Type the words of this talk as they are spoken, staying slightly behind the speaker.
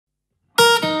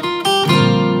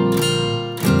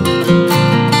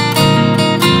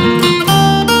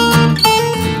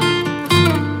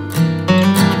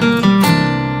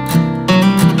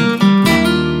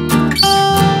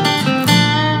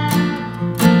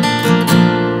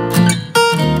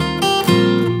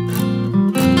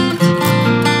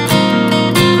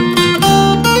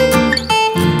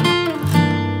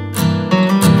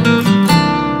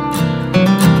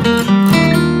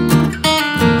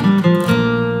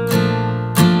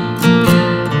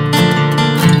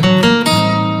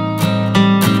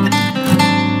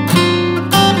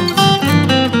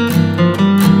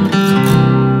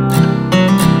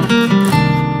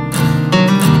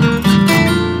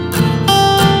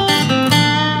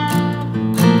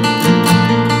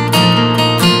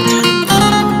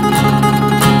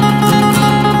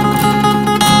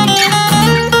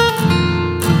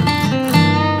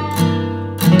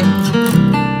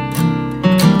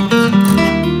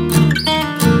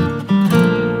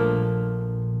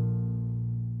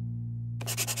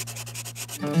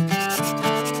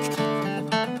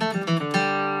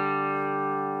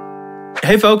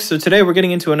Hey folks, so today we're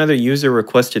getting into another user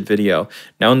requested video.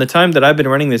 Now in the time that I've been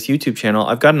running this YouTube channel,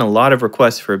 I've gotten a lot of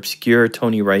requests for obscure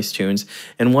Tony Rice tunes,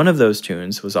 and one of those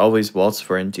tunes was always Waltz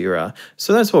for Indira.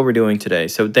 So that's what we're doing today.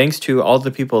 So thanks to all the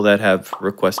people that have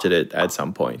requested it at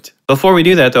some point. Before we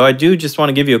do that though, I do just want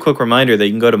to give you a quick reminder that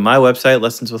you can go to my website,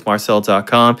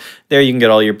 lessonswithmarcel.com. There you can get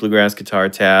all your bluegrass guitar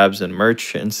tabs and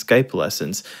merch and Skype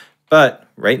lessons. But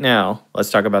right now,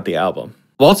 let's talk about the album.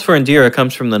 Waltz for Indira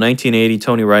comes from the 1980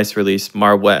 Tony Rice release,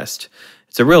 Mar West.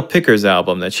 It's a real pickers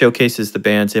album that showcases the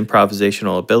band's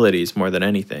improvisational abilities more than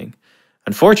anything.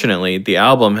 Unfortunately, the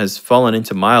album has fallen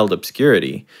into mild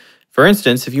obscurity. For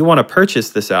instance, if you want to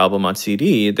purchase this album on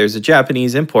CD, there's a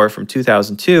Japanese import from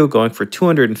 2002 going for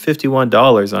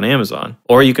 $251 on Amazon.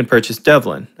 Or you can purchase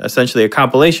Devlin, essentially a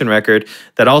compilation record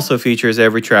that also features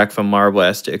every track from Mar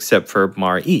West except for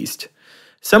Mar East.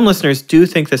 Some listeners do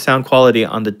think the sound quality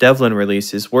on the Devlin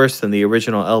release is worse than the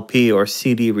original LP or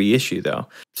CD reissue though,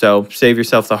 so save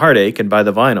yourself the heartache and buy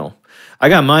the vinyl. I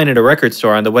got mine at a record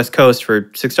store on the West Coast for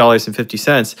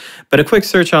 $6.50, but a quick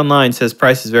search online says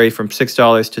prices vary from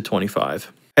 $6 to $25.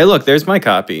 Hey look, there's my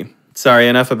copy. Sorry,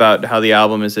 enough about how the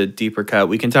album is a deeper cut.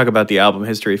 We can talk about the album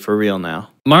history for real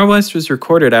now. Mar West was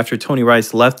recorded after Tony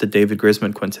Rice left the David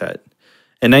Grisman Quintet.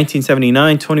 In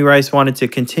 1979, Tony Rice wanted to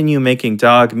continue making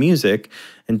dog music,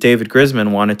 and David Grisman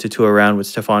wanted to tour around with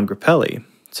Stefan Grappelli.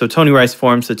 So Tony Rice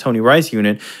forms the Tony Rice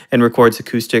unit and records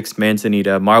acoustics,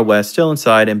 Manzanita, Mar West, Still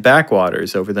Inside, and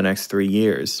Backwaters over the next 3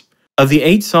 years. Of the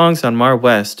 8 songs on Mar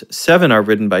West, 7 are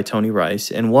written by Tony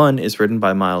Rice, and 1 is written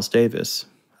by Miles Davis.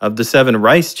 Of the 7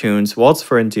 Rice tunes, Waltz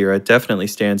for Indira definitely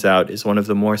stands out as one of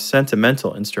the more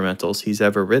sentimental instrumentals he's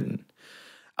ever written.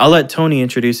 I'll let Tony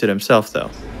introduce it himself, though.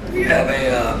 We have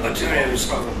a tune that was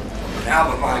from an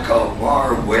album I call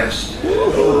Mar West.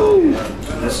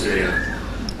 This is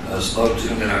a slow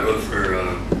tune that I wrote for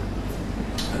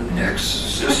an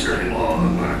ex-sister-in-law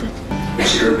of mine.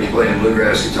 She heard me playing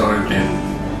bluegrass guitar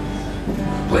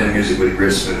and playing music with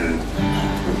Grisman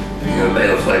and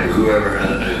Bela Fleck or whoever.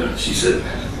 And she said,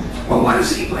 "Well, why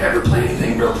does he ever play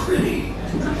anything real pretty?"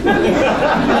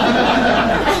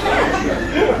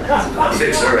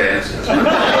 Fix her ass.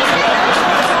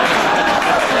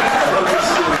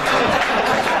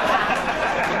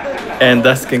 And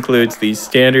thus concludes the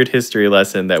standard history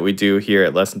lesson that we do here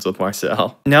at Lessons with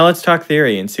Marcel. Now let's talk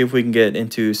theory and see if we can get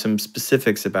into some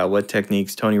specifics about what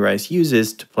techniques Tony Rice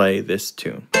uses to play this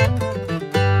tune.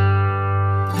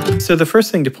 So the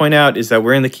first thing to point out is that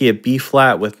we're in the key of B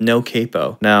flat with no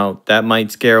capo. Now that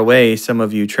might scare away some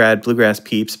of you trad bluegrass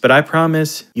peeps, but I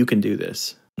promise you can do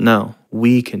this. No,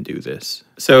 we can do this.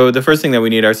 So the first thing that we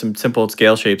need are some simple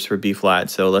scale shapes for B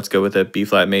flat. So let's go with a B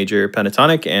flat major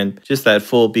pentatonic and just that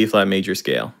full B flat major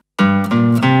scale.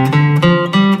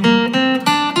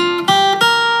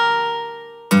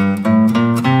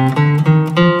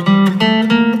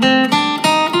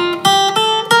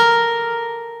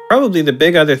 Probably the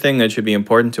big other thing that should be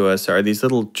important to us are these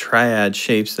little triad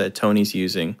shapes that Tony's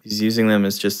using. He's using them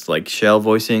as just like shell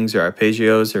voicings or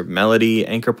arpeggios or melody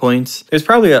anchor points. There's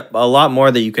probably a lot more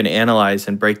that you can analyze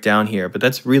and break down here, but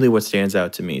that's really what stands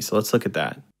out to me. So let's look at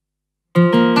that.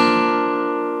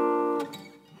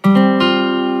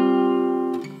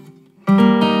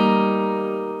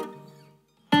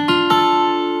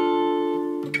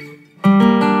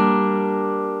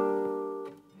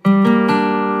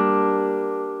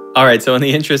 Alright, so in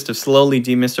the interest of slowly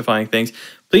demystifying things,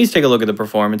 please take a look at the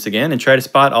performance again and try to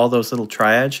spot all those little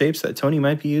triad shapes that Tony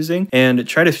might be using, and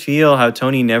try to feel how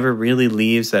Tony never really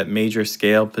leaves that major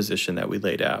scale position that we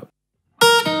laid out.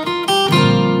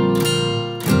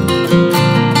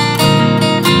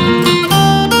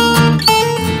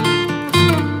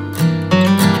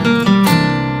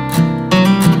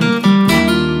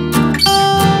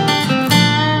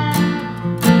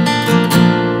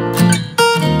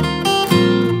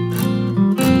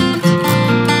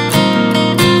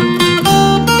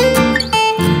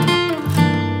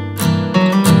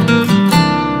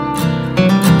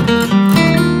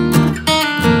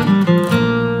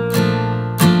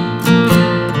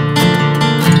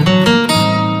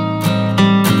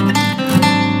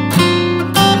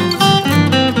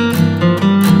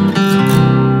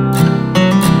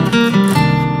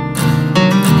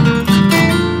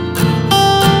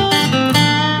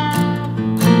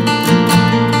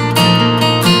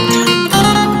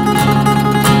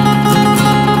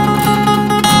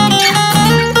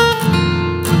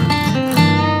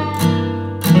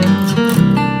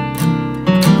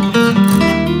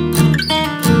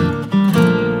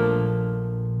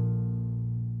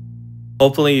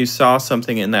 Hopefully you saw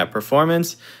something in that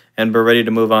performance and we're ready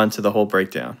to move on to the whole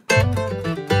breakdown.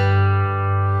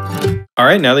 All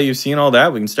right, now that you've seen all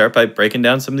that, we can start by breaking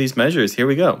down some of these measures. Here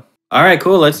we go. All right,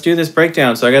 cool. Let's do this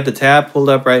breakdown. So I got the tab pulled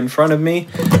up right in front of me.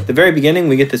 At the very beginning,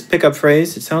 we get this pickup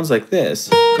phrase. It sounds like this.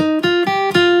 So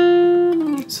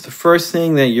the first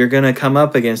thing that you're going to come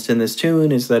up against in this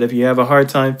tune is that if you have a hard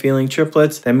time feeling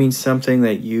triplets, that means something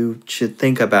that you should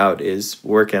think about is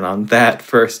working on that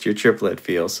first, your triplet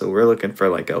feel. So we're looking for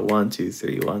like a 1, 2,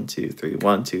 3, 1, 2, 3,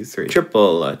 1, 2, 3.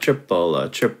 Triple, triple,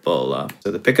 triple. So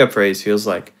the pickup phrase feels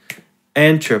like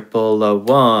and triple a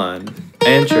 1,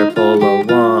 and triple a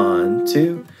 1,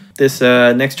 2. This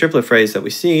next triplet phrase that we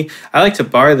see, I like to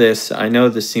bar this. I know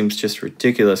this seems just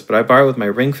ridiculous, but I bar it with my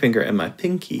ring finger and my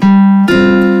pinky.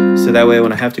 So that way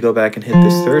when I have to go back and hit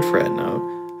this 3rd fret note,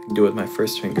 I can do it with my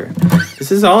 1st finger.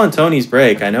 This is all in Tony's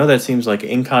break. I know that seems like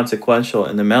inconsequential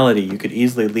in the melody. You could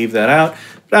easily leave that out,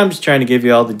 but I'm just trying to give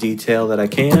you all the detail that I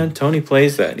can. Tony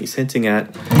plays that, and he's hinting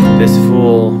at this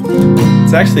full...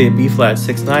 It's actually a B-flat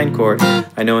 6-9 chord.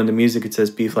 I know in the music it says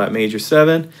B-flat major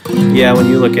 7. Yeah, when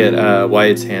you look at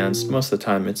Wyatt's hands, most of the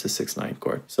time it's a 6-9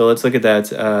 chord. So let's look at that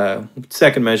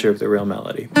 2nd measure of the real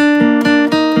melody.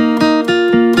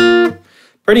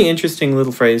 Pretty interesting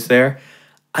little phrase there.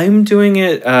 I'm doing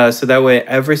it so that way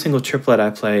every single triplet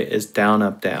I play is down,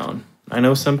 up, down. I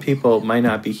know some people might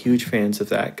not be huge fans of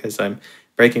that because I'm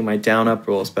breaking my down, up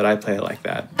rules, but I play it like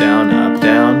that. Down, up,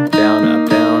 down, down, up,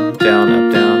 down, down,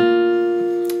 up, down.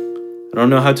 I don't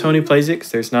know how Tony plays it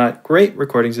because there's not great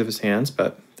recordings of his hands,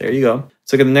 but there you go.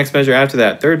 Let's look at the next measure after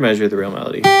that, 3rd measure of the real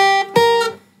melody.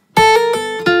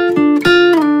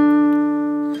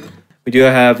 We do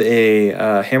have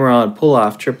a hammer-on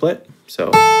pull-off triplet.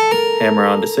 So hammer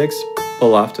on to 6,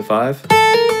 pull off to 5.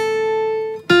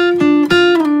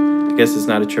 I guess it's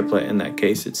not a triplet in that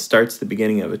case. It starts the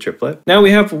beginning of a triplet. Now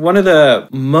we have one of the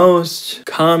most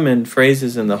common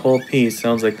phrases in the whole piece.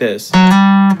 Sounds like this.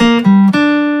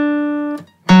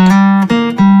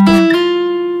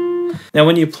 Now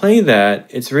when you play that,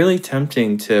 it's really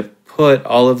tempting to put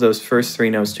all of those first 3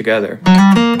 notes together.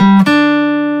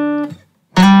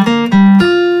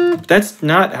 That's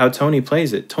not how Tony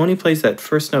plays it. Tony plays that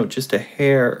first note just a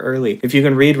hair early. If you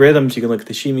can read rhythms, you can look at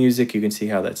the sheet music, you can see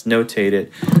how that's notated.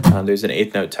 There's an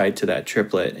 8th note tied to that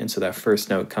triplet, and so that first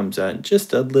note comes out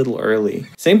just a little early.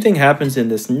 Same thing happens in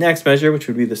this next measure, which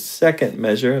would be the 2nd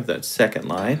measure of that 2nd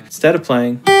line. Instead of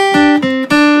playing,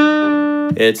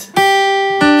 it's...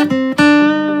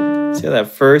 See how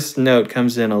that first note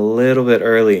comes in a little bit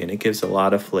early and it gives a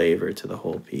lot of flavor to the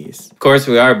whole piece. Of course,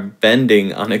 we are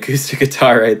bending on acoustic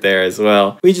guitar right there as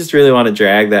well. We just really want to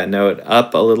drag that note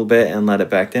up a little bit and let it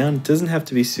back down. It doesn't have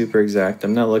to be super exact.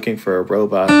 I'm not looking for a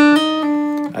robot.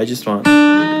 I just want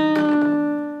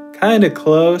kind of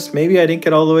close. Maybe I didn't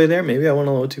get all the way there. Maybe I went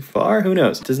a little too far. Who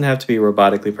knows? It doesn't have to be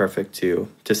robotically perfect to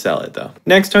sell it though.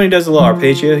 Next, Tony does a little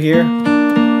arpeggio here.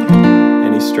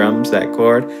 Strums that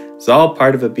chord. It's all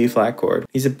part of a B-flat chord.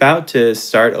 He's about to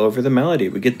start over the melody.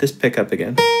 We get this pickup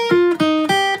again.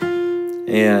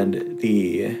 And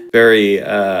the very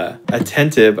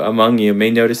attentive among you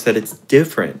may notice that it's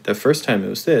different. The first time it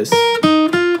was this,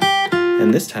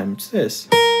 and this time it's this.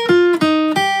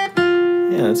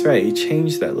 Yeah, that's right. He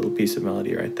changed that little piece of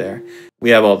melody right there.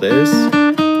 We have all this.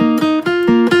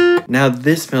 Now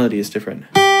this melody is different.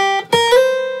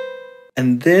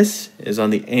 And this is on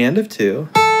the and of 2.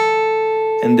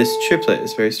 And this triplet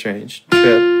is very strange.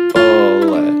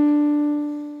 Triplet.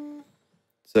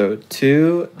 So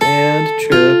 2 and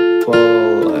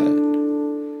triplet.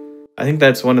 I think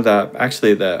that's one of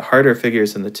actually the harder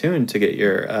figures in the tune to get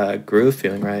your groove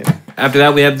feeling right. After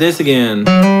that, we have this again.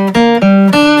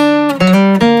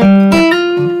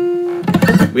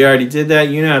 We already did that.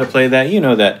 You know how to play that. You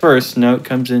know that first note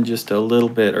comes in just a little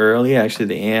bit early, actually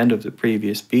the and of the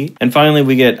previous beat. And finally,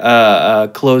 we get a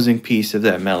closing piece of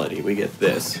that melody. We get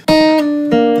this.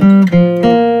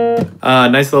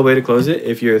 Nice little way to close it.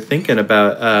 If you're thinking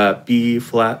about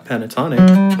B-flat pentatonic,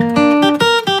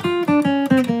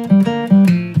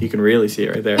 you can really see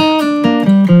it right there.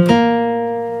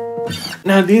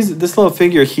 Now this little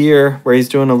figure here where he's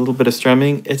doing a little bit of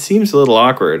strumming, it seems a little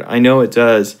awkward. I know it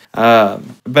does.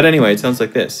 But anyway, it sounds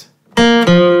like this.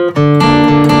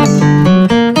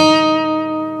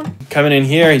 Coming in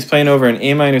here, he's playing over an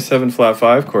A minor 7 flat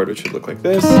 5 chord, which would look like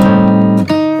this.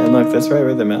 And look, that's right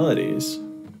where the melody is.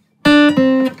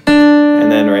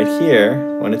 And then right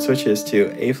here, when it switches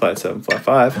to A flat 7 flat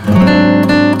 5,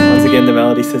 once again the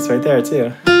melody sits right there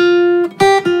too.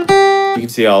 You can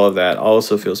see all of that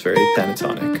also feels very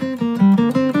pentatonic.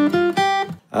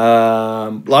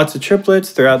 Lots of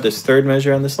triplets throughout this 3rd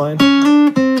measure on this line.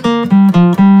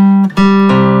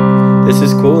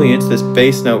 This is cool. He hits this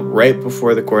bass note right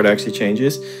before the chord actually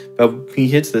changes, but he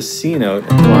hits the C note,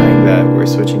 implying that we're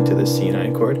switching to the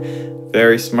C9 chord.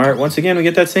 Very smart. Once again, we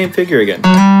get that same figure again.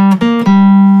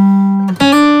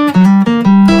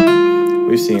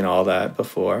 We've seen all that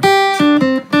before.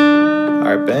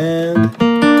 Our bend.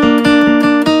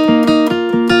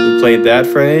 We played that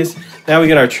phrase. Now we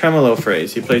get our tremolo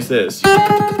phrase. He plays this.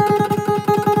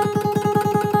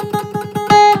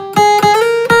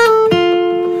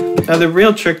 Now the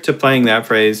real trick to playing that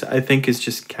phrase, I think, is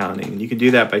just counting. You can do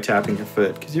that by tapping your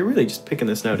foot, because you're really just picking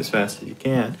this note as fast as you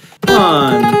can.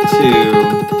 1,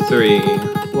 2, 3,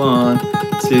 1,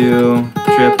 2,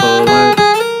 triple it.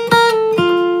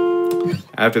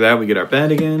 After that, we get our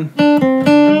bend again.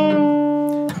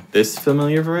 This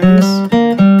familiar phrase.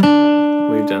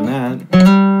 We've done that.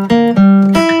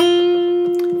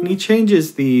 And he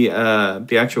changes the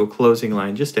actual closing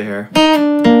line just a hair.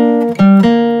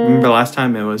 Remember last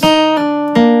time it was...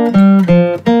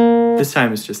 This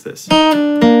time it's just this.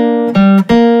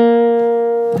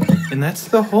 And that's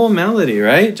the whole melody,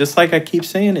 right? Just like I keep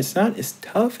saying, it's not as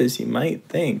tough as you might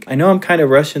think. I know I'm kind of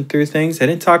rushing through things. I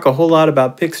didn't talk a whole lot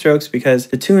about pick strokes because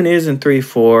the tune is in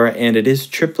 3/4 and it is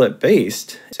triplet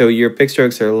based. So your pick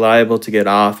strokes are liable to get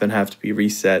off and have to be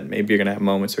reset. Maybe you're going to have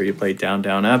moments where you play down,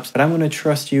 down, ups. But I'm going to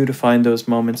trust you to find those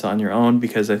moments on your own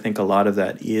because I think a lot of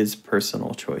that is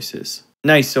personal choices.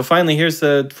 Nice. So finally, here's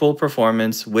the full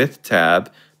performance with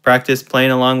tab. Practice playing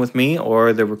along with me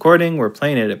or the recording. We're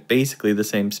playing it at basically the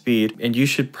same speed, and you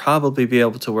should probably be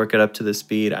able to work it up to the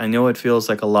speed. I know it feels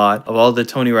like a lot. Of all the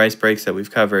Tony Rice breaks that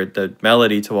we've covered, the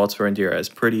melody to Waltz for Indira is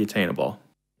pretty attainable.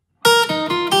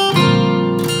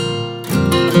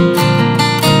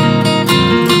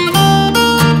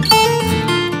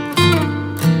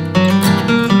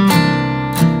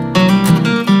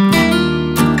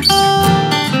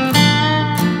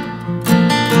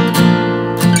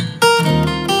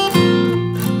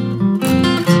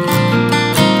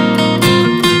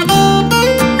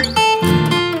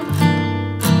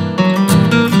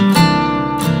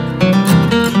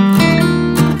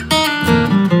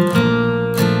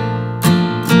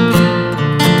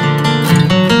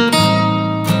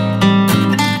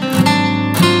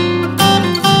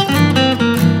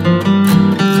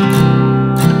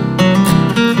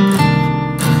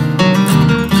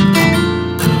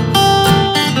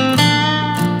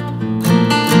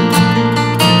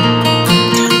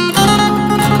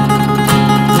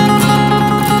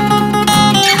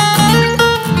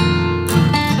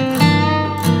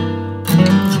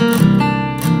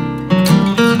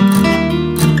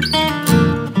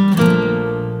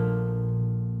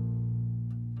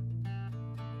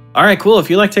 All right, cool. If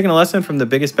you like taking a lesson from the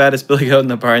biggest, baddest billy goat in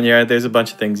the barnyard, there's a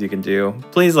bunch of things you can do.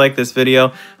 Please like this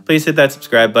video. Please hit that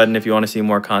subscribe button if you want to see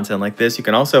more content like this. You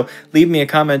can also leave me a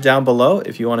comment down below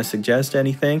if you want to suggest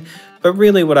anything. But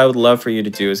really what I would love for you to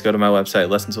do is go to my website,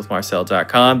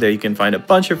 lessonswithmarcel.com. There you can find a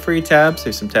bunch of free tabs.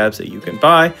 There's some tabs that you can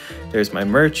buy. There's my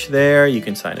merch there. You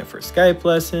can sign up for Skype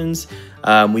lessons.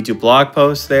 We do blog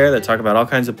posts there that talk about all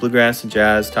kinds of bluegrass and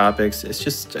jazz topics. It's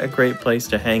just a great place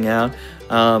to hang out.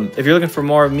 If you're looking for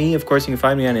more of me, of course, you can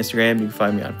find me on Instagram. You can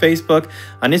find me on Facebook.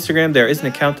 On Instagram, there is an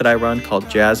account that I run called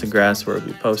Jazz and Grass where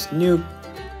we post new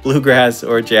bluegrass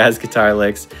or jazz guitar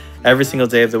licks every single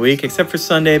day of the week, except for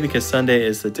Sunday, because Sunday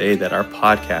is the day that our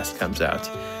podcast comes out.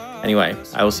 Anyway,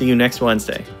 I will see you next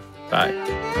Wednesday. Bye.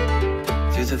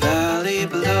 Through the valley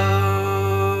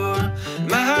below,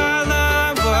 my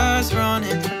love was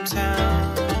running from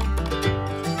town.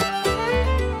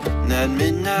 That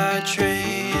midnight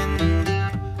train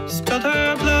spelled her